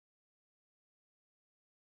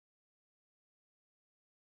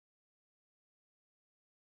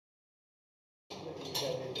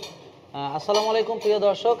আসসালামু আলাইকুম প্রিয়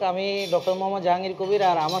দর্শক, আমি ডক্টর মোহাম্মদ জাহাঙ্গীর কবির।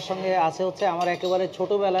 আর আমার সঙ্গে আছে হচ্ছে আমার একেবারে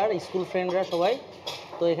ছোটোবেলার স্কুল ফ্রেন্ডরা সবাই।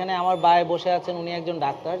 তো এখানে আমার বায়ে বসে আছেন, উনি একজন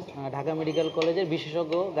ডাক্তার, ঢাকা মেডিকেল কলেজের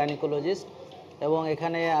বিশেষজ্ঞ গাইনোকোলজিস্ট। এবং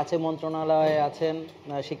এখানে আছে মন্ত্রণালয়ে আছেন,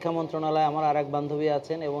 শিক্ষা মন্ত্রণালয়ে আমার আরেক বান্ধবী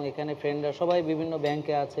আছেন। এবং এখানে ফ্রেন্ডরা সবাই বিভিন্ন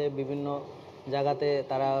ব্যাংকে আছে, বিভিন্ন জায়গাতে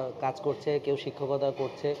তারা কাজ করছে, কেউ শিক্ষকতা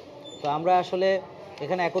করছে। তো আমরা আসলে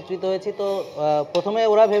এখানে একত্রিত হয়েছি। তো প্রথমে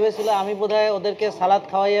ওরা ভেবেছিল আমি বোধহয় ওদেরকে সালাদ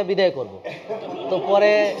খাওয়াইয়া বিদায় করব। তো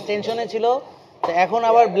পরে টেনশনে ছিল। তো এখন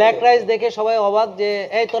আবার ব্ল্যাক রাইস দেখে সবাই অবাক যে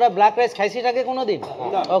এই তোরা ব্ল্যাক রাইস খাইছিস আগে কোনো দিন?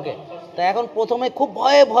 ওকে। তো এখন প্রথমে খুব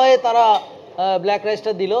ভয়ে ভয়ে তারা ব্ল্যাক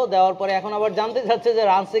রাইসটা দিল, দেওয়ার পরে এখন আবার জানতে চাচ্ছে যে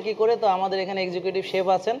রাঁধছে কী করে। তো আমাদের এখানে এক্সিকিউটিভ শেফ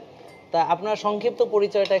আছেন, তা আপনার সংক্ষিপ্ত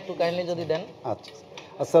পরিচয়টা একটু কাইন্ডলি যদি দেন। আচ্ছা,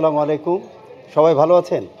 আসসালামু আলাইকুম, সবাই ভালো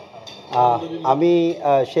আছেন? আমি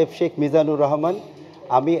শেফ শেখ মিজানুর রহমান।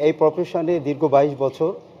 আমি এই প্রফেশনে দীর্ঘ 22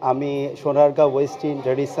 বছর। আমি Sonargaon, West ইন্ড,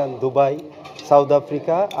 Radisson, Dubai, south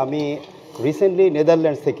Africa. আমি রিসেন্টলি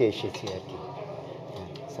নেদারল্যান্ডস থেকে এসেছি আর কি।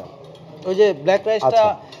 ওই যে ব্ল্যাক রাইসটা,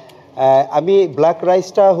 আমি ব্ল্যাক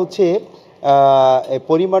রাইসটা হচ্ছে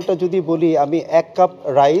পরিমাণটা যদি বলি, আমি 1 কাপ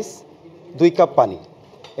রাইস, 2 কাপ পানি,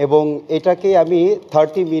 এবং এটাকে আমি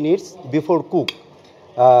 30 মিনিটস বিফোর কুক,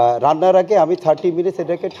 রান্নার আগে আমি 30 মিনিটস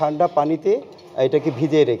এটাকে ঠান্ডা পানিতে এটাকে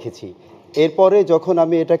ভিজিয়ে রেখেছি। এরপরে যখন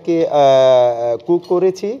আমি এটাকে কুক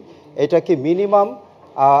করেছি, এটাকে মিনিমাম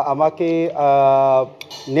আমাকে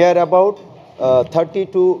নিয়ার অ্যাবাউট 30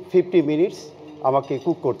 to 50 মিনিটস আমাকে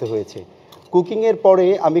কুক করতে হয়েছে। কুকিংয়ের পরে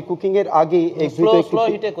আমি কুকিংয়ের আগে স্লো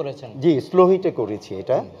হিটে করেছেন? জি, স্লো হিটে করেছি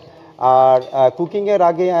এটা। আর কুকিংয়ের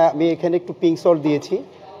আগে আমি এখানে একটু পিঙ্ক সল্ট দিয়েছি।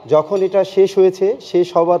 যখন এটা শেষ হয়েছে, শেষ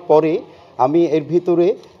হওয়ার পরে আমি এর ভিতরে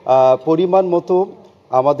পরিমাণ মতো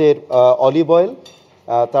আমাদের অলিভ অয়েল,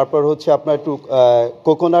 তারপর হচ্ছে আপনার একটু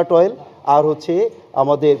কোকোনাট অয়েল, আর হচ্ছে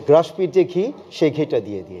আমাদের গ্রাস পিট যে ঘি, সেই ঘিটা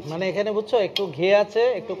দিয়ে দিয়েছি। মানে এখানে বুঝছো, একটু ঘি আছে,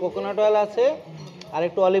 একটু কোকোনাট অয়েল আছে, আর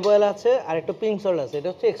একটু অলিভ অয়েল আছে, আর একটু পিঙ্ক সল্ট আছে। এটা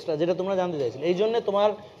হচ্ছে এক্সট্রা, যেটা তোমরা জানতে চাইছিলে। এই জন্য তোমার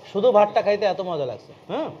শুধু ভাতটা খাইতে এত মজা লাগছে।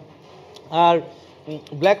 হ্যাঁ, আর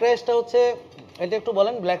ব্ল্যাক রাইসটা হচ্ছে, এটা একটু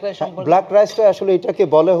বলেন ব্ল্যাক রাইস সম্পর্কে। ব্ল্যাক রাইসটা আসলে এটাকে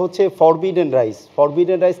বলে হচ্ছে ফরবিডেন রাইস।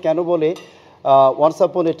 ফরবিডেন রাইস কেন বলে? ওয়ান্স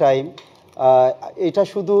আপন এ টাইম এটা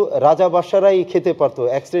শুধু রাজা বাদশারাই খেতে পারতো,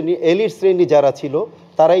 এক শ্রেণী এলিট শ্রেণী যারা ছিল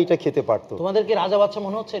তারাই এটা খেতে পারতো। তোমাদের কি রাজা বাচ্চা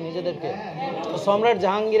মনে হচ্ছে নিজেদেরকে? সম্রাট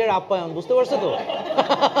জাহাঙ্গীরের আপ্যায়ন, বুঝতে পারছো তো?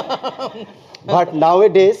 বাট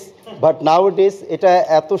নাও ডেজ এটা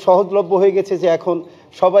এত সহজলভ্য হয়ে গেছে যে এখন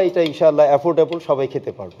সবাই এটা ইনশাআল্লাহ অ্যাফোর্ডেবল, সবাই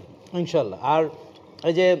খেতে পারবে ইনশাআল্লাহ। আর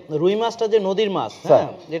এই যে রুই মাছটা, যে নদীর মাছ, হ্যাঁ,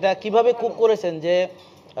 যেটা কিভাবে কুক করেছেন? যে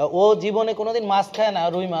ও জীবনে কোনোদিন মাছ খায় না,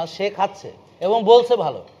 রুই মাছ সে খাচ্ছে এবং বলছে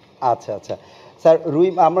ভালো। আচ্ছা আচ্ছা স্যার, রুই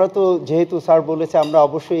আমরা তো যেহেতু স্যার বলেছে, আমরা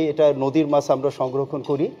অবশ্যই এটা নদীর মাছ আমরা সংরক্ষণ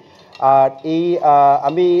করি। আর এই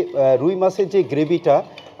আমি রুই মাছের যে গ্রেভিটা,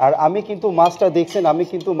 আর আমি কিন্তু মাছটা দেখছেন, আমি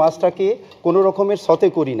কিন্তু মাছটাকে কোনো রকমের সতে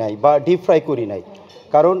করি নাই বা ডিপ ফ্রাই করি নাই।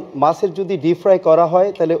 কারণ মাছের যদি ডিপ ফ্রাই করা হয়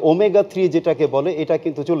তাহলে ওমেগা 3 যেটাকে বলে, এটা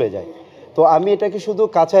কিন্তু চলে যায়। তো আমি এটাকে শুধু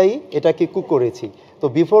কাঁচাই এটাকে কুক করেছি। তো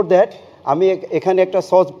বিফোর দ্যাট আমি এখানে একটা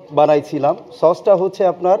সস বানাইছিলাম। সসটা হচ্ছে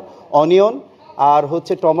আপনার অনিয়ন, আর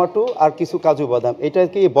হচ্ছে টমেটো, আর কিছু কাজু বাদাম,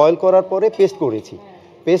 এটাকে বয়েল করার পরে পেস্ট করেছি।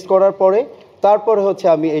 পেস্ট করার পরে তারপরে হচ্ছে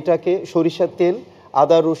আমি এটাকে সরিষার তেল,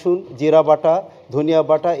 আদা রসুন, জিরা বাটা, ধনিয়া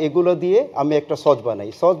বাটা, এগুলো দিয়ে আমি একটা সস বানাই।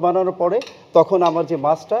 সস বানানোর পরে তখন আমার যে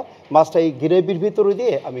মাছটা এই গ্রেভির ভিতরে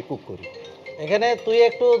দিয়ে আমি কুক করি। এখানে তুই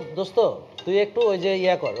একটু দোস্ত, তুই একটু ওই যে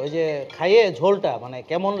কর, ওই যে খাইয়ে ঝোলটা মানে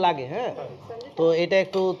কেমন লাগে, হ্যাঁ, তো এটা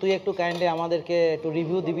একটু তুই একটু কাইন্ডলি আমাদেরকে একটু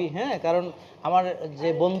রিভিউ দিবি। হ্যাঁ, কারণ আমার যে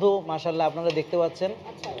বন্ধু মাশাআল্লাহ আপনারা দেখতে পাচ্ছেন,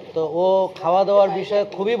 তো ও খাওয়া দাওয়ার বিষয়ে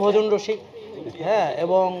খুবই ভোজন রসিক। হ্যাঁ,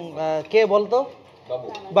 এবং কে বলতো?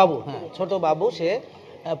 বাবু। হ্যাঁ, ছোট বাবু, সে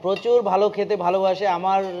প্রচুর ভালো খেতে ভালোবাসে।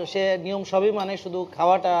 আমার সে নিয়ম সবই মানে, শুধু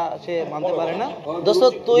খাওয়াটা সে মানতে পারে না। দোস্ত,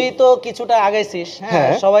 তুই তো কিছুটা আগাইছিস, হ্যাঁ,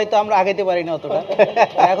 সবাই তো আমরা আগাইতে পারি না অতটা।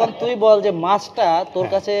 এখন তুই বল যে মাছটা তোর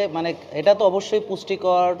কাছে মানে, এটা তো অবশ্যই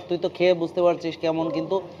পুষ্টিকর, তুই তো খেয়ে বুঝতে পারছিস কেমন,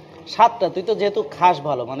 কিন্তু স্বাদটা তুই তো যেহেতু খাস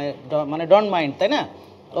ভালো, মানে ডোন্ট মাইন্ড, তাই না?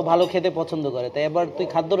 তো ভালো খেতে পছন্দ করে, তাই এবার তুই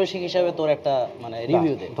খাদ্যরসিক হিসাবে তোর একটা মানে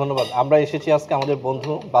রিভিউ দে। ধন্যবাদ। আমরা এসেছি আজকে আমাদের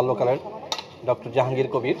বন্ধু বাল্যকালের ডক্টর জাহাঙ্গীর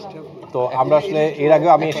কবির। তো আমরা আসলে এর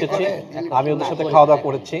আগেও আমি এসেছি, আমি ওদের সাথে খাওয়া দাওয়া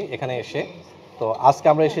করেছি এখানে এসে। তো আজকে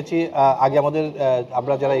আমরা এসেছি, আগে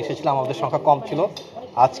আমরা যারা এসেছিলাম আমাদের সংখ্যা কম ছিল।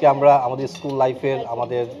 আজকে আমরা আমাদের স্কুল লাইফের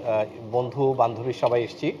আমাদের বন্ধু বান্ধবী সবাই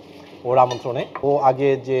এসেছি ওর আমন্ত্রণে। ও আগে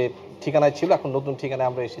যে ঠিকানায় ছিল, এখন নতুন ঠিকানায়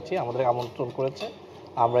আমরা এসেছি, আমাদের আমন্ত্রণ করেছে।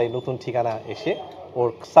 আমরা এই নতুন ঠিকানা এসে ওর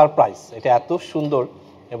সারপ্রাইজ, এটা এত সুন্দর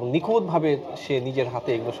এবং নিখুঁতভাবে সে নিজের হাতে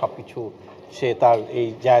এগুলো সব কিছু সে তার এই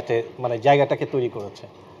জায়গাটাকে তৈরি করেছে।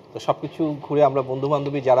 তো সব কিছু ঘুরে আমরা বন্ধু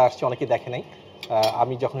বান্ধবী যারা আসছে অনেকে দেখে নাই,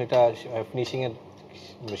 আমি যখন এটা ফিনিশিংয়ের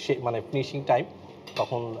মানে ফিনিশিং টাইম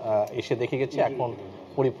তখন এসে দেখে গেছি, এখন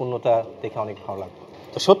পরিপূর্ণতা দেখে অনেক ভালো লাগবে।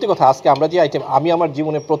 তো সত্যি কথা, আজকে আমরা যে আইটেম, আমি আমার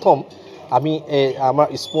জীবনে প্রথম আমি আমার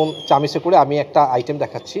স্পুন চামিচে করে আমি একটা আইটেম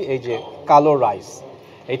দেখাচ্ছি, এই যে কালো রাইস।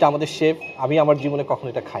 এটা আমাদের শেফ, আমি আমার জীবনে কখনো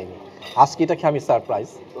এটা খাইনি, আজকে এটা খেয়ে আমি সারপ্রাইজ।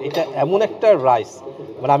 এটা এমন একটা রাইস,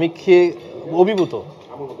 মানে আমি খেয়ে অভিভূত।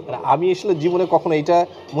 মানে আমি আসলে জীবনে কখনো এটা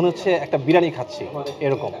মনে হচ্ছে একটা বিরিয়ানি খাচ্ছি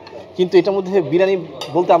এরকম, কিন্তু এটার মধ্যে বিরিয়ানি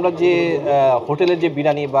বলতে আমরা যে হোটেলের যে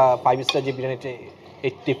বিরিয়ানি বা 5 স্টার যে বিরিয়ানিটা,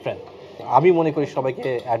 এই ডিফারেন্ট। আমি মনে করি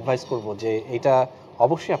সবাইকে অ্যাডভাইস করব যে এটা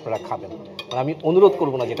অবশ্যই আপনারা খাবেন। মানে আমি অনুরোধ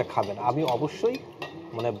করব না যেটা খাবেন, আমি অবশ্যই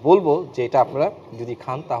মানে বলবো যে এটা আপনারা যদি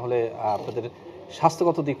খান তাহলে আপনাদের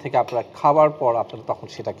স্বাস্থ্যগত দিক থেকে আপনারা খাওয়ার পর আপনারা তখন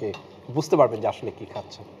সেটাকে বুঝতে পারবেন যে আসলে কী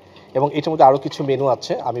খাচ্ছেন। এবং এটার মধ্যে আরও কিছু মেনু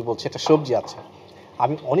আছে, আমি বলছি এটা সবজি আছে।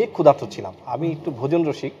 আমি অনেক ক্ষুধার্ত ছিলাম, আমি একটু ভোজন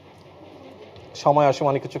রসিক, সময়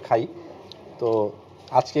অসময় অনেক কিছু খাই। তো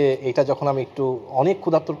আজকে এইটা যখন আমি একটু অনেক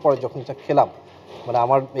ক্ষুধার্তর পরে যখন এটা খেলাম, মানে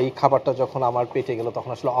আমার এই খাবারটা যখন আমার পেটে গেল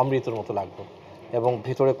তখন আসলে অমৃতের মতো লাগলো। এবং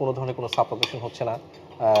ভিতরে কোনো ধরনের কোনো সাফোকেশন হচ্ছে না,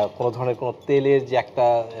 কোনো ধরনের কোনো তেলের যে একটা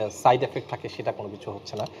সাইড এফেক্ট থাকে সেটা কোনো কিছু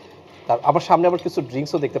হচ্ছে না। তার আবার সামনে আবার কিছু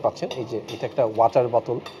ড্রিঙ্কসও দেখতে পাচ্ছেন, এই যে এটা একটা ওয়াটার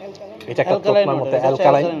বোতল, এটা একটা তোকমার মতো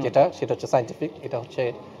অ্যালকালাইন, সেটা হচ্ছে সায়েন্টিফিক, এটা হচ্ছে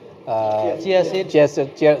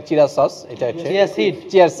চিয়া সস, এটা হচ্ছে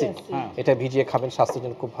চিয়া সিড, এটা ভিজিয়ে খাবেন, স্বাস্থ্যের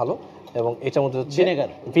জন্য খুব ভালো। এবং এটার মধ্যে হচ্ছে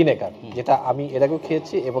ভিনেগার, যেটা আমি এর আগেও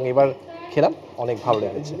খেয়েছি এবং এবার খেলাম, অনেক ভালো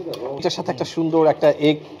লেগেছে। এটার সাথে একটা সুন্দর একটা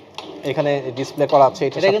এগ এখানে ডিসপ্লে করা আছে,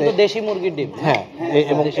 এটা কিন্তু দেশি মুরগির ডিম। হ্যাঁ,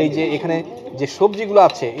 এবং এই যে এখানে যে সবজিগুলো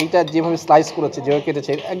আছে, এইটা যেভাবে স্লাইস করেছে, যেভাবে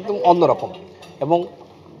কেটেছে, একদম অন্যরকম। এবং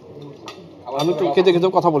আমি একটু খেতে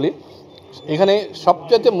খেতেও কথা বলি, এখানে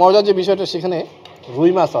সবচেয়ে মজার যে বিষয়টা, সেখানে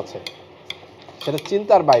রুই মাছ আছে, সেটা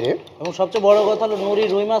চিন্তার বাইরে। এবং সবচেয়ে বড় কথা হলো নুরি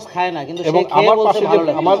রুই মাছ খায় না, কিন্তু এবং আমার পাশে যে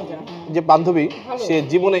আমার যে বান্ধবী, সে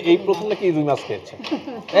জীবনে এই প্রথম নাকি রুই মাছ খেয়েছে।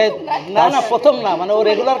 না না, প্রথম না, মানে ও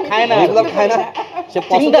রেগুলার খায় না, সে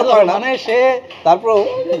পছন্দ করে না, মানে সে তারপর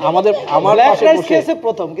আমার পাশে বসে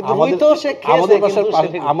প্রথম, কিন্তু রুই তো সে খেয়েছে। আমাদের পাশে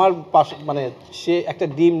আমার পাশে মানে সে একটা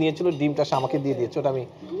ডিম নিয়েছিল, ডিমটা সে আমাকে দিয়ে দিয়েছে, ওটা আমি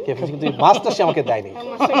খেয়ে ফেলেছি, কিন্তু মাছটা সে আমাকে দেয়নি।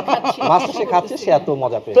 মাছটা সে খাচ্ছে, সে এত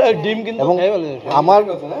মজা পেয়েছে। ডিম কিন্তু এবং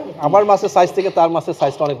আমার মাছের সাইজ থেকে তার মাছের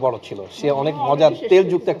সাইজটা অনেক বড় ছিল, সে অনেক মজার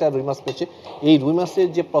তেলযুক্ত একটা রুই মাছ পেয়েছে। এই রুই মাছের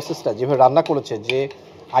যে প্রসেসটা, যেভাবে রান্না করেছে, যে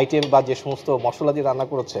আইটেম বা যে সমস্ত মশলা দিয়ে রান্না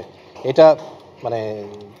করেছে, এটা মানে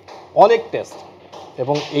অনেক টেস্ট।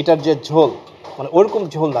 এবং এইটার যে ঝোল, মানে ওরকম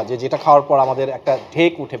ঝোল না যে যেটা খাওয়ার পর আমাদের একটা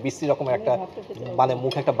ঢেক উঠে, বিশ্রী রকমের একটা মানে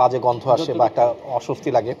মুখে একটা বাজে গন্ধ আসে বা একটা অস্বস্তি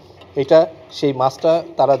লাগে। এটা সেই মাছটা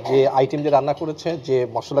তারা যে আইটেম দিয়ে রান্না করেছে, যে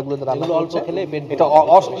মশলাগুলো দিয়ে রান্না করেছে, এটা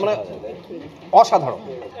মানে অসাধারণ।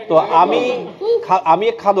 তো আমি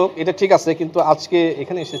এক খাদক, এটা ঠিক আছে, কিন্তু আজকে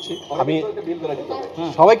এখানে এসেছি, আমি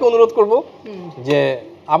সবাইকে অনুরোধ করব যে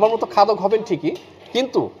আমার মতো খাদক হবেন ঠিকই,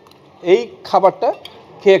 কিন্তু এই খাবারটা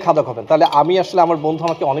খেয়ে খাদক হবেন। তাহলে আমি আসলে, আমার বন্ধু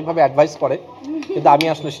আমাকে অনেকভাবে অ্যাডভাইস করে, কিন্তু আমি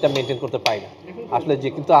আসলে সেটা মেনটেন করতে পারি না আসলে। যে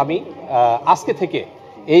কিন্তু আমি আজকে থেকে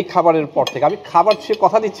এই খাবারের পর থেকে, আমি খাবার সে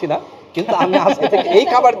কথা দিচ্ছি না, কিন্তু আমি আজকে থেকে এই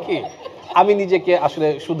খাবার খেয়ে আমি নিজেকে আসলে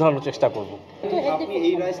শুধরানোর চেষ্টা করব। আপনি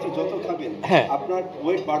এই রাইসটা যত খাবেন, হ্যাঁ, আপনার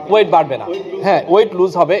ওয়েট বাড়বে না, হ্যাঁ, ওয়েট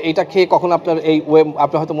লুজ হবে। এটা খেয়ে কখন আপনার এই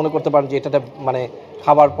আপনি হয়তো মনে করতে পারেন যে এটাতে মানে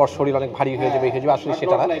খাবার পর শরীর অনেক ভারী হয়ে যাবে, আসলে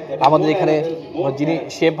সেটা না। আমাদের এখানে যিনি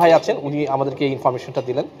শেফ ভাই আছেন, উনি আমাদেরকে এই ইনফরমেশনটা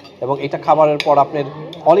দিলেন। এবং এটা খাবারের পর আপনার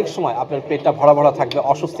অনেক সময় আপনার পেটটা ভরা ভরা থাকবে,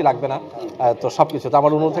 অস্বস্তি লাগবে না। তো সব কিছু তো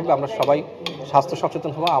আমার অনুরোধ থাকবে, আমরা সবাই স্বাস্থ্য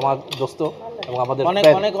সচেতন হবো। আমার দোস্ত এবং আমাদের অনেক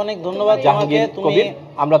অনেক অনেক ধন্যবাদ জাহাঙ্গীর কবির,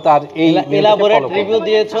 আমরা তার এই এলাবোরেট রিভিউ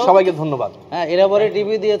দিয়েছো, সবাইকে ধন্যবাদ। হ্যাঁ, এলাবোরেট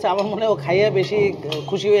রিভিউ দিয়েছে, আমার মনে হয় ও খাইয়ে বেশি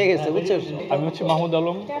খুশি হয়ে গেছে, বুঝছো। আমি হচ্ছে মাহমুদ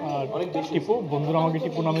আলম, টিপু, বন্ধুরা আমাকে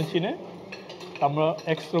টিপু নামে চিনে। আমরা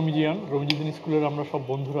এক্স রমিজিয়ান স্কুলের আমরা সব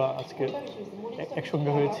বন্ধুরা আজকে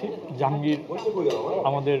একসঙ্গে হয়েছি। জাহাঙ্গীর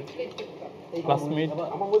আমাদের ক্লাসমেট,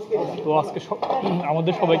 তো আজকে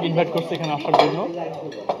আমাদের সবাইকে ইনভাইট করছে এখানে আসার জন্য।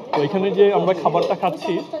 তো এখানে যে আমরা খাবারটা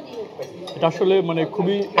খাচ্ছি, এটা আসলে মানে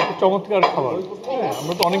খুবই একটা চমৎকার খাবার। হ্যাঁ,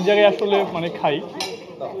 আমরা তো অনেক জায়গায় আসলে মানে খাই,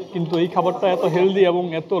 কিন্তু এই খাবারটা এত হেলদি এবং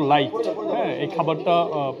এত লাইট। হ্যাঁ, এই খাবারটা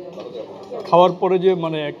খাওয়ার পরে যে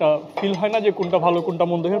মানে একটা ফিল হয় না যে কোনটা ভালো কোনটা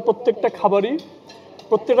মন্দ। এখানে প্রত্যেকটা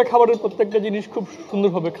খাবারের প্রত্যেকটা জিনিস খুব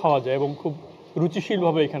সুন্দরভাবে খাওয়া যায় এবং খুব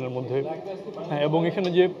রুচিশীলভাবে এখানের মধ্যে। হ্যাঁ, এবং এখানে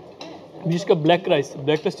যে বিশেষ করে ব্ল্যাক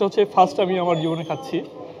রাইসটা হচ্ছে ফার্স্ট আমি আমার জীবনে খাচ্ছি,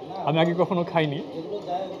 আমি আগে কখনো খাইনি।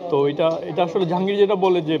 তো এটা আসলে জাহাঙ্গীর যেটা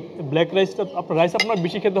বলে যে ব্ল্যাক রাইসটা আপনার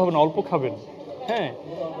বেশি খেতে হবে না, অল্প খাবেন। হ্যাঁ,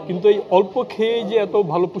 কিন্তু এই অল্প খেয়েই যে এত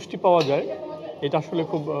ভালো পুষ্টি পাওয়া যায়, এটা আসলে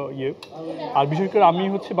খুব আর বিশেষ করে আমি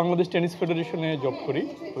হচ্ছে বাংলাদেশ টেনিস ফেডারেশনে জব করি,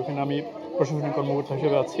 ওইখানে আমি প্রশাসনিক কর্মকর্তা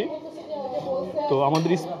হিসেবে আছি। তো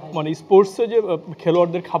আমাদের মানে স্পোর্টসে যে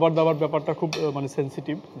খেলোয়াড়দের খাবার দাবার ব্যাপারটা খুব মানে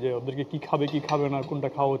সেন্সিটিভ, যে ওদেরকে কী খাবে কী খাবে না, কোনটা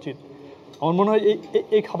খাওয়া উচিত। আমার মনে হয়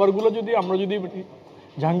এই খাবারগুলো যদি আমরা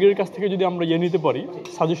জাহাঙ্গীরের কাছ থেকে যদি আমরা নিতে পারি,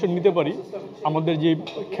 সাজেশন নিতে পারি, আমাদের যে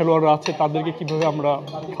খেলোয়াড়রা আছে তাদেরকে কীভাবে আমরা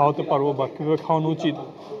খাওয়াতে পারবো বা কীভাবে খাওয়ানো উচিত,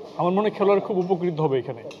 আমার মনে হয় খেলোয়াড় খুব উপকৃত হবে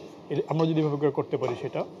এখানে, আমরা যদি এভাবে করে করতে পারি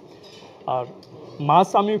সেটা। আর মাছ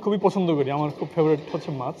আমি খুবই পছন্দ করি, আমার খুব ফেভারিট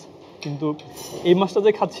হচ্ছে মাছ, কিন্তু এই মাছটা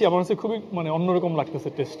যে খাচ্ছি আমার কাছে খুবই মানে অন্যরকম লাগতেছে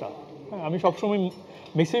টেস্টটা। হ্যাঁ, আমি সবসময়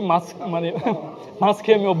ম্যাক্সিমাম মাছ মানে মাছ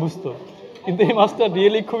খেয়ে আমি অভ্যস্ত, কিন্তু এই মাছটা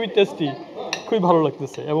রিয়েলি খুবই টেস্টি, খুবই ভালো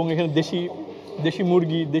লাগতেছে। এবং এখানে দেশি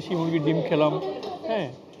মুরগির ডিম খেলাম, হ্যাঁ,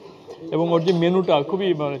 এবং ওর যে মেনুটা খুবই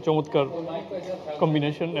মানে চমৎকার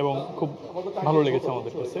কম্বিনেশন এবং খুব ভালো লেগেছে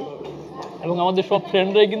আমাদের কাছে। এবং আমাদের সব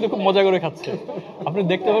ফ্রেন্ডরাই কিন্তু খুব মজা করে খাচ্ছে, আপনি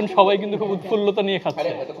দেখতে পাবেন সবাই কিন্তু খুব উৎফুল্লতা নিয়ে খাচ্ছে।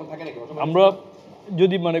 আমরা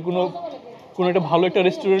যদি মানে কোনো একটা ভালো একটা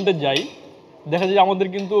রেস্টুরেন্টে যাই, দেখা যায় আমাদের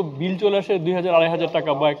কিন্তু বিল চলে আসে 2000-2500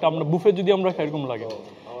 টাকা, বা একটা আমরা বুফে যদি আমরা খাই এরকম লাগে।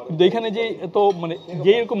 কিন্তু এখানে যে এত মানে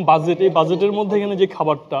যে এরকম বাজেট, এই বাজেটের মধ্যে এখানে যে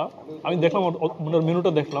খাবারটা আমি দেখলাম,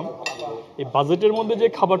 মেনুটা দেখলাম, এই বাজেটের মধ্যে যে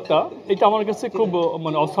খাবারটা, এটা আমার কাছে খুব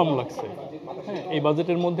মানে অসাম লাগছে। হ্যাঁ, এই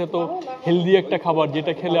বাজেটের মধ্যে এত হেলদি একটা খাবার,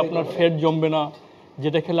 যেটা খেলে আপনার ফ্যাট জমবে না,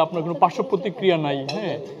 যেটা খেলে আপনার কোনো পার্শ্ব প্রতিক্রিয়া নাই।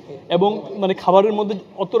 হ্যাঁ, এবং মানে খাবারের মধ্যে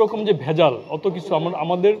অত রকম যে ভেজাল, অত কিছু,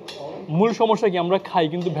 আমাদের মূল সমস্যা কি, আমরা খাই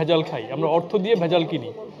কিন্তু ভেজাল খাই, আমরা অর্থ দিয়ে ভেজাল কিনি।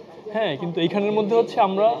 হ্যাঁ, কিন্তু এইখানের মধ্যে হচ্ছে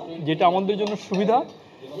আমরা যেটা আমাদের জন্য সুবিধা,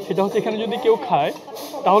 সেটা হচ্ছে এখানে যদি কেউ খায়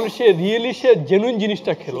তাহলে সে রিয়েলি সে জেনুইন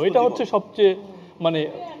জিনিসটা খেলো, এটা হচ্ছে সবচেয়ে মানে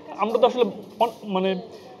আমরা তো আসলে মানে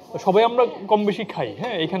সবাই আমরা কম বেশি খাই,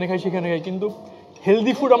 হ্যাঁ, এখানে খাই সেখানে খাই, কিন্তু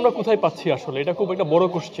হেলদি ফুড আমরা কোথায় পাচ্ছি আসলে, এটা খুব একটা বড়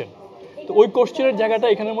কোশ্চেন। তো ওই কোশ্চেনের জায়গাটা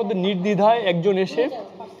এখানের মধ্যে নির্দ্বিধায় একজন এসে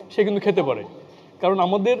সে কিন্তু খেতে পারে। কারণ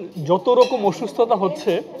আমাদের যত রকম অসুস্থতা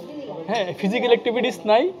হচ্ছে, হ্যাঁ, ফিজিক্যাল অ্যাক্টিভিটিস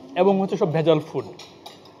নাই এবং হচ্ছে সব ভেজাল ফুড।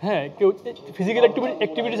 হ্যাঁ, কেউ ফিজিক্যাল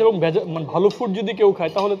অ্যাক্টিভিটিস এবং মানে ভালো ফুড যদি কেউ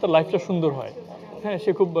খায় তাহলে তার লাইফটা সুন্দর হয়। হ্যাঁ,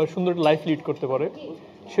 সে খুব সুন্দর লাইফ লিড করতে পারে।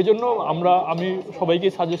 সেজন্য আমি সবাইকে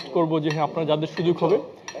সাজেস্ট করব যে হ্যাঁ, আপনারা যাদের সুযোগ হবে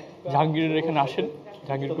জাহাঙ্গীরের এখানে আসেন,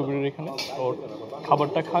 জাহাঙ্গীর কবিরের এখানে, ওর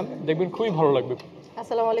খাবারটা খান, দেখবেন খুবই ভালো লাগবে।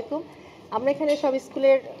 আসসালামু আলাইকুম। আমরা এখানে সব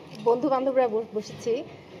স্কুলের বন্ধু বান্ধবরা বসেছি।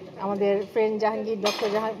 আমাদের ফ্রেন্ড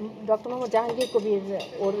ডক্টর মোহাম্মদ জাহাঙ্গীর কবির,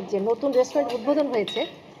 ওর যে নতুন রেস্টুরেন্ট উদ্বোধন হয়েছে,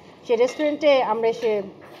 সেই রেস্টুরেন্টে আমরা এসে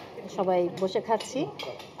সবাই বসে খাচ্ছি।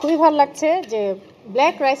 খুবই ভালো লাগছে যে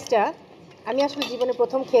ব্ল্যাক রাইসটা আমি আসলে জীবনে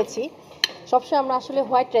প্রথম খেয়েছি। সবসময় আমরা আসলে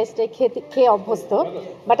হোয়াইট রাইসটাই খেয়ে অভ্যস্ত,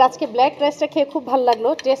 বাট আজকে ব্ল্যাক রাইসটা খেয়ে খুব ভালো লাগলো,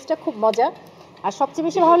 টেস্টটা খুব মজা। আর সবচেয়ে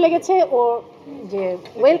বেশি ভালো লেগেছে ও যে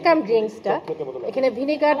ওয়েলকাম ড্রিঙ্কসটা, এখানে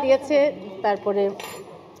ভিনেগার দিয়েছে, তারপরে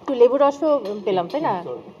একটু লেবু রসও পেলাম, তাই না,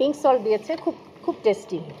 পিঙ্ক সল্ট দিয়েছে, খুব খুব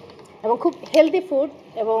টেস্টি এবং খুব হেলদি ফুড।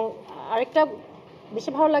 এবং আরেকটা বেশি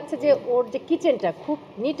ভালো লাগছে যে ওর যে কিচেনটা খুব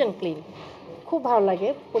নিট অ্যান্ড ক্লিন, খুব ভালো লাগে,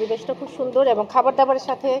 পরিবেশটা খুব সুন্দর এবং খাবার দাবারের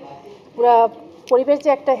সাথে পুরো পরিবেশ যে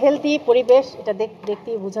একটা হেলদি পরিবেশ, এটা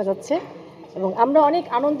দেখতেই বোঝা যাচ্ছে। এবং আমরা অনেক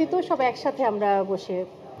আনন্দিত, সবাই একসাথে আমরা বসে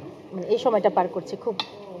মানে এই সময়টা পার করছি, খুব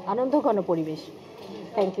আনন্দঘন পরিবেশ।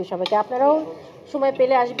 থ্যাংক ইউ সবাইকে, আপনারাও সময়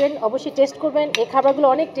পেলে আসবেন, অবশ্যই টেস্ট করবেন। এই খাবারগুলো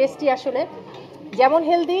অনেক টেস্টি, আসলে যেমন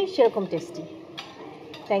হেলদি সেরকম টেস্টি।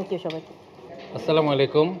 থ্যাংক ইউ সবাইকে। আসসালামু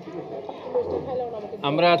আলাইকুম।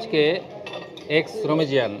 আমরা আজকে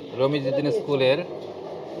রমিজুদ্দিন স্কুলের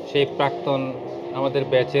সেই প্রাক্তন আমাদের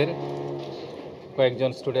ব্যাচের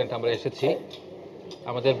কয়েকজন স্টুডেন্ট আমরা এসেছি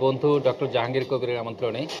আমাদের বন্ধু ডক্টর জাহাঙ্গীর কবিরের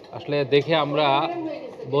আমন্ত্রণে। আসলে দেখে আমরা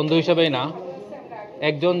বন্ধু হিসেবেই না,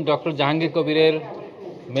 একজন ডক্টর জাহাঙ্গীর কবিরের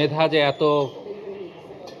মেধা যে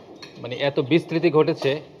এত বিস্তৃতি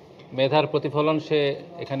ঘটেছে, মেধার প্রতিফলন সে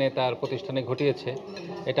এখানে তার প্রতিষ্ঠানে ঘটিয়েছে,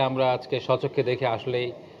 এটা আমরা আজকে স্বচক্ষে দেখে আসলেই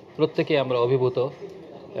প্রত্যেকেই আমরা অভিভূত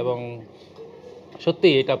এবং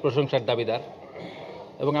সত্যিই এটা প্রশংসার দাবিদার।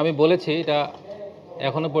 এবং আমি বলেছি এটা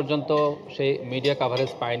এখনও পর্যন্ত সেই মিডিয়া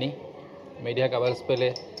কাভারেজ পায়নি। মিডিয়া কাভারেজ পেলে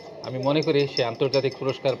আমি মনে করি সে আন্তর্জাতিক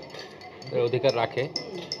পুরস্কার অধিকার রাখে।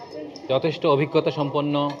 যথেষ্ট অভিজ্ঞতা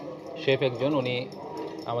সম্পন্ন শেফ একজন, উনি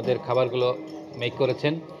আমাদের খাবারগুলো মেক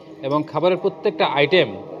করেছেন এবং খাবারের প্রত্যেকটা আইটেম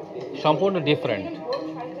সম্পূর্ণ ডিফারেন্ট।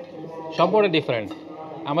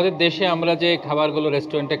 আমাদের দেশে আমরা যে খাবারগুলো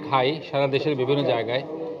রেস্টুরেন্টে খাই সারা দেশের বিভিন্ন জায়গায়,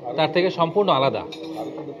 তার থেকে সম্পূর্ণ আলাদা।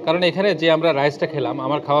 কারণ এখানে যে আমরা রাইসটা খেলাম,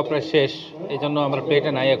 আমার খাওয়া প্রায় শেষ, এই জন্য আমার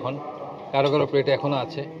প্লেটে নাই, এখন কারো কারো প্লেটে এখনও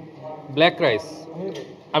আছে। ব্ল্যাক রাইস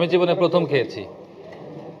আমি জীবনে প্রথম খেয়েছি।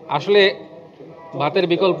 আসলে ভাতের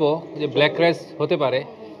বিকল্প যে ব্ল্যাক রাইস হতে পারে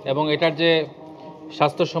এবং এটার যে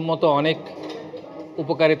স্বাস্থ্যসম্মত অনেক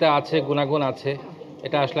উপকারিতা আছে, গুণাগুণ আছে,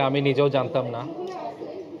 এটা আসলে আমি নিজেও জানতাম না।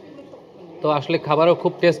 তো আসলে খাবারও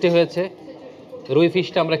খুব টেস্টি হয়েছে। রুই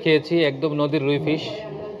ফিশটা আমরা খেয়েছি, একদম নদীর রুই ফিশ,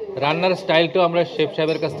 রান্নার স্টাইলটাও আমরা শেফ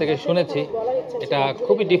সাহেবের কাছ থেকে শুনেছি, এটা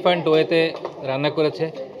খুবই ডিফারেন্ট ওয়েতে রান্না করেছে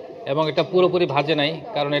এবং এটা পুরোপুরি ভাজে নাই,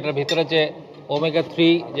 কারণ এটার ভিতরে যে ওমেগা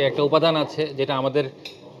 3 যে একটা উপাদান আছে যেটা আমাদের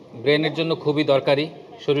ব্রেনের জন্য খুবই দরকারি,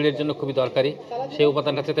 শরীরের জন্য খুবই দরকারি, সেই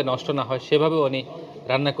উপাদানটা যাতে নষ্ট না হয় সেভাবে উনি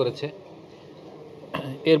রান্না করেছে।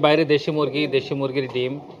 এর বাইরে দেশি মুরগি, দেশি মুরগির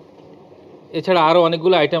ডিম, এছাড়া আরও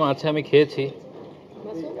অনেকগুলো আইটেম আছে আমি খেয়েছি।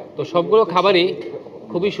 তো সবগুলো খাবারই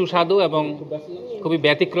খুবই সুস্বাদু এবং খুবই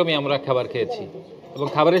ব্যতিক্রমী আমরা খাবার খেয়েছি। এবং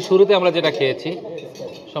খাবারের শুরুতে আমরা যেটা খেয়েছি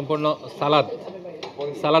সম্পূর্ণ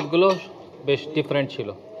সালাদগুলো বেশ ডিফারেন্ট ছিল।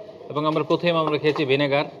 এবং প্রথমে আমরা খেয়েছি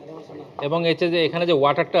ভিনেগার, এবং যে এখানে যে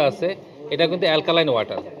ওয়াটারটা আছে এটা কিন্তু অ্যালকালাইন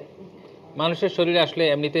ওয়াটার। মানুষের শরীরে আসলে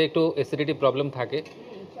এমনিতে একটু অ্যাসিডিটি প্রবলেম থাকে,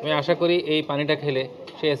 আমি আশা করি এই পানিটা খেলে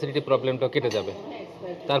সেই অ্যাসিডিটি প্রবলেমটা কেটে যাবে।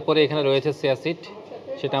 তারপরে এখানে রয়েছে সিয়াসিড,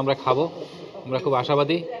 সেটা আমরা খাবো, আমরা খুব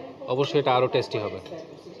আশাবাদী, অবশ্যই এটা আরও টেস্টি হবে।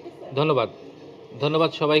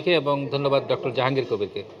 ধন্যবাদ সবাইকে এবং ধন্যবাদ ডক্টর জাহাঙ্গীর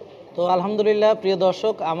কবিরকে। তো আলহামদুলিল্লাহ প্রিয়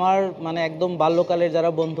দর্শক, আমার একদম বাল্যকালের যারা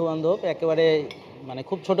বন্ধু বান্ধব, একেবারে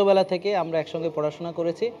খুব ছোটোবেলা থেকে আমরা একসঙ্গে পড়াশোনা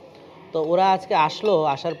করেছি, তো ওরা আজকে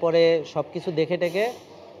আসার পরে সব কিছু দেখে টেকে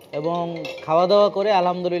এবং খাওয়া দাওয়া করে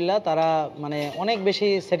আলহামদুলিল্লাহ তারা অনেক বেশি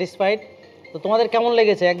স্যাটিসফাইড। তো তোমাদের কেমন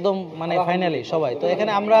লেগেছে একদম ফাইনালি সবাই? তো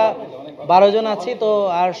এখানে আমরা 12 জন আছি, তো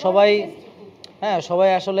আর সবাই সবাই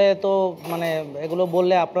আসলে তো এগুলো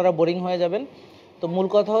বললে আপনারা বোরিং হয়ে যাবেন। তো মূল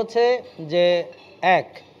কথা হচ্ছে যে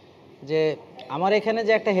যে আমার এখানে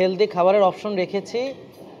যে একটা হেলদি খাবারের অপশন রেখেছি,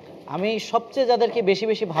 আমি সবচেয়ে যাদেরকে বেশি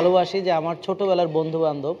বেশি ভালোবাসি যে আমার ছোটোবেলার বন্ধু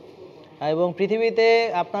বান্ধব। এবং পৃথিবীতে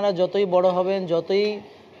আপনারা যতই বড় হবেন, যতই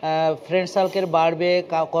ফ্রেন্ড সার্কেল বাড়বে,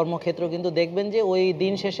 কর্মক্ষেত্র, কিন্তু দেখবেন যে ওই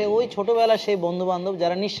দিন শেষে ওই ছোটোবেলার সেই বন্ধু বান্ধব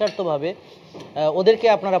যারা নিঃস্বার্থভাবে ওদেরকে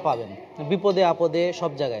আপনারা পাবেন বিপদে আপদে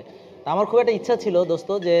সব জায়গায়। আমার খুব একটা ইচ্ছা ছিল দোস্ত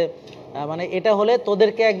যে এটা হলে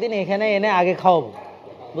তোদেরকে একদিন এখানে এনে আগে খাওয়াবো,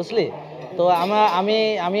 বুঝলি? তো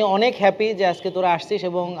আমি অনেক হ্যাপি যে আজকে তোরা আসছিস,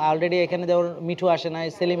 এবং অলরেডি এখানে যেমন মিঠু আসে নাই,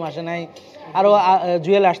 সেলিম আসে নাই, আরও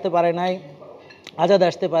জুয়েল আসতে পারে নাই, আজাদ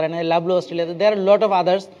আসতে পারে নাই, লাভলু অস্ট্রেলিয়াতে, দেয়ার লট অফ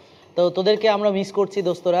আদার্স। তো তোদেরকে আমরা মিস করছি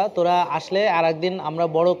দোস্তরা, তোরা আসলে আর একদিন আমরা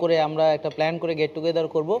বড় করে আমরা একটা প্ল্যান করে গেট টুগেদার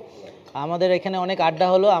করব। আমাদের এখানে অনেক আড্ডা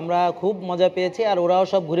হলো, আমরা খুব মজা পেয়েছি, আর ওরাও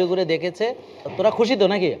সব ঘুরে ঘুরে দেখেছে। তোরা খুশি তো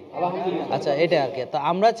নাকি? আচ্ছা, এটা আর কি। তো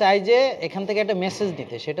আমরা চাই যে এখান থেকে একটা মেসেজ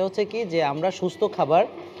দিতে, সেটা হচ্ছে কি যে আমরা সুস্থ খাবার,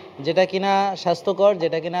 যেটা কিনা স্বাস্থ্যকর,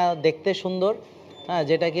 যেটা কিনা দেখতে সুন্দর,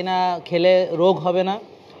 যেটা কিনা খেলে রোগ হবে না,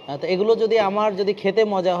 তো এগুলো যদি খেতে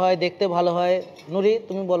মজা হয়, দেখতে ভালো হয়। নুরি,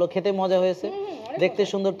 তুমি বলো, খেতে মজা হয়েছে, দেখতে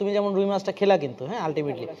সুন্দর, তুমি যেমন রুই মাছটা খেলা কিন্তু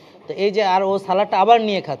আলটিমেটলি। তো এই যে আর ও সালাডটা আবার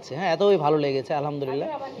নিয়ে খাচ্ছে, এতই ভালো লেগেছে আলহামদুলিল্লাহ।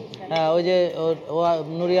 ওই যে ও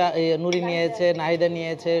নুরি নিয়েছে, নাহিদা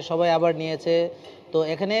নিয়েছে, সবাই আবার নিয়েছে। তো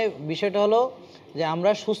এখানে বিষয়টা হলো যে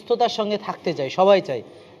আমরা সুস্থতার সঙ্গে থাকতে চাই, সবাই চাই।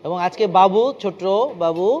 এবং আজকে ছোট্ট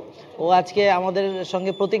বাবু ও আজকে আমাদের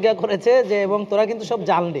সঙ্গে প্রতিজ্ঞা করেছে যে, এবং তোরা কিন্তু সব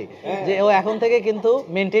জানলি যে ও এখন থেকে কিন্তু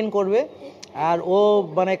মেনটেন করবে, আর ও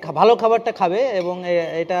ভালো খাবারটা খাবে, এবং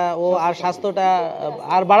এটা ও আর স্বাস্থ্যটা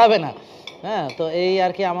আর বাড়াবে না। তো এই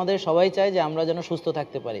আর কি, আমাদের সবাই চাই যে আমরা যেন সুস্থ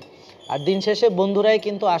থাকতে পারি। আর দিন শেষে বন্ধুরাই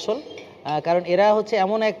কিন্তু আসল, কারণ এরা হচ্ছে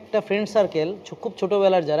এমন একটা ফ্রেন্ড সার্কেল, খুব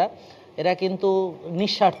ছোটোবেলার যারা, এরা কিন্তু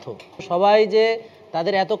নিঃস্বার্থ। সবাই যে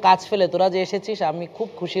তাদের এত কাজ ফেলে তোরা যে এসেছিস, আমি খুব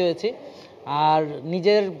খুশি হয়েছি। আর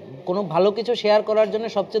নিজের কোনো ভালো কিছু শেয়ার করার জন্য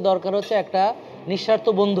সবচেয়ে দরকার হচ্ছে একটা নিঃস্বার্থ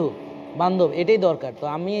বন্ধু বান্ধব, এটাই দরকার। তো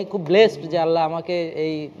আমি খুব ব্লেসড যে আল্লাহ আমাকে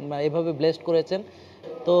এইভাবে ব্লেসড করেছেন।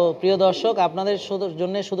 তো প্রিয় দর্শক, আপনাদের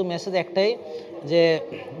জন্য শুধু মেসেজ একটাই, যে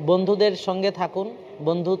বন্ধুদের সঙ্গে থাকুন,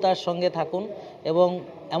 বন্ধুতার সঙ্গে থাকুন, এবং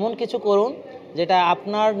এমন কিছু করুন যেটা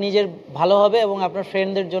আপনার নিজের ভালো হবে এবং আপনার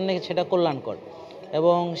ফ্রেন্ডদের জন্য সেটা কল্যাণকর,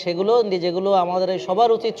 এবং যেগুলো আমাদের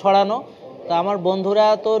সবার উচিত ছড়ানো। তো আমার বন্ধুরা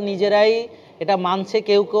তো নিজেরাই এটা মানছে,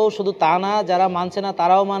 কেউ শুধু তা না, যারা মানছে না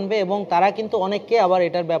তারাও মানবে, এবং তারা কিন্তু অনেককে আবার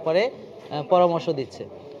এটার ব্যাপারে পরামর্শ দিচ্ছে।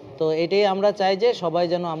 তো এটাই আমরা চাই যে সবাই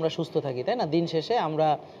যেন আমরা সুস্থ থাকি, তাই না? দিন শেষে আমরা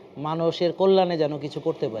মানুষের কল্যাণে যেন কিছু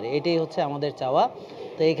করতে পারি, এটাই হচ্ছে আমাদের চাওয়া।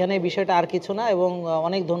 তো এখানে বিষয়টা আর কিছু না, এবং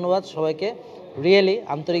অনেক ধন্যবাদ সবাইকে, রিয়েলি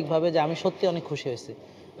আন্তরিকভাবে, যে আমি সত্যি অনেক খুশি হয়েছি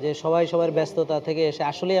যে সবার ব্যস্ততা থেকে এসে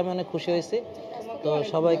আসলেই আমি অনেক খুশি হয়েছি। তো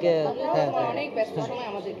সবাইকে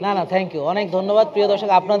না থ্যাংক ইউ, অনেক ধন্যবাদ। প্রিয় দর্শক,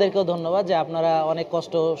 আপনাদেরকেও ধন্যবাদ যে আপনারা অনেক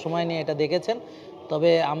কষ্ট সময় নিয়ে এটা দেখেছেন।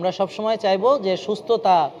 তবে আমরা সব সময় চাইবো যে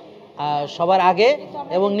সুস্থতা সবার আগে,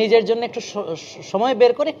 এবং নিজের জন্য একটু সময়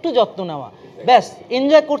বের করে একটু যত্ন নেওয়া, ব্যাস।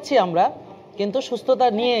 এনজয় করছি আমরা, কিন্তু সুস্থতা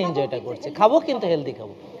নিয়ে এনজয়টা করছি, খাবো কিন্তু হেলদি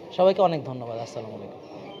খাবো। সবাইকে অনেক ধন্যবাদ। আসসালামু আলাইকুম।